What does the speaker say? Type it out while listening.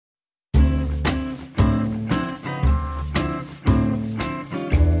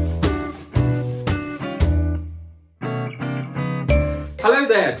Hello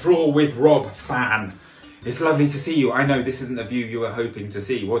there, Draw with Rob fan. It's lovely to see you. I know this isn't the view you were hoping to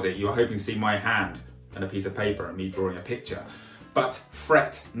see, was it? You were hoping to see my hand and a piece of paper and me drawing a picture. But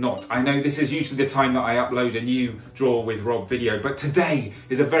fret not. I know this is usually the time that I upload a new Draw with Rob video, but today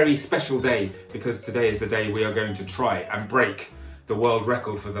is a very special day because today is the day we are going to try and break the world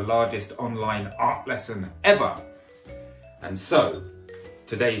record for the largest online art lesson ever. And so,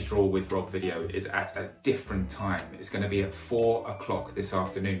 today's Draw with Rob video is at a different time. It's going to be at 4 o'clock this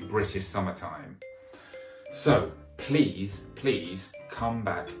afternoon, British summertime. So please come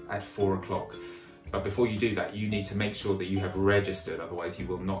back at 4 o'clock. But before you do that, you need to make sure that you have registered, otherwise you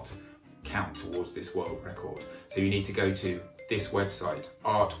will not count towards this world record. So you need to go to this website,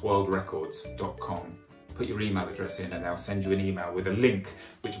 artworldrecords.com. Put your email address in and they'll send you an email with a link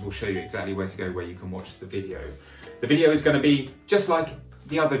which will show you exactly where to go, where you can watch the video. The video is going to be just like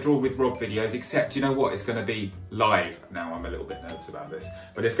the other Draw with Rob videos, except you know what, it's going to be live. Now I'm a little bit nervous about this,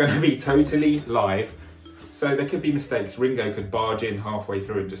 but it's going to be totally live. So there could be mistakes. Ringo could barge in halfway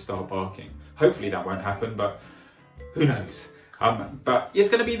through and just start barking. Hopefully that won't happen, but who knows? But it's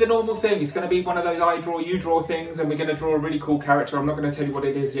going to be the normal thing. It's going to be one of those I draw, you draw things, and we're going to draw a really cool character. I'm not going to tell you what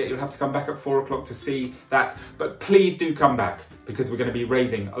it is yet. You'll have to come back at 4 o'clock to see that. But please do come back because we're going to be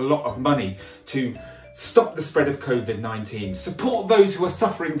raising a lot of money to stop the spread of COVID-19, support those who are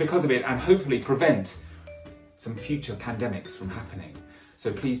suffering because of it, and hopefully prevent some future pandemics from happening.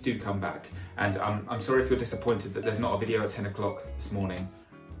 So please do come back. And I'm sorry if you're disappointed that there's not a video at 10 o'clock this morning,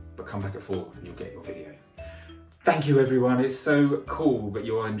 but come back at 4 and you'll get your video. Thank you everyone, it's so cool that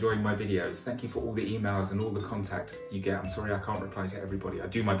you are enjoying my videos. Thank you for all the emails and all the contact you get. I'm sorry I can't reply to everybody, I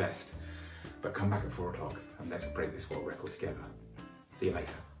do my best. But come back at 4 o'clock and let's break this world record together. See you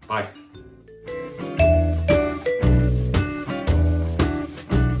later, bye.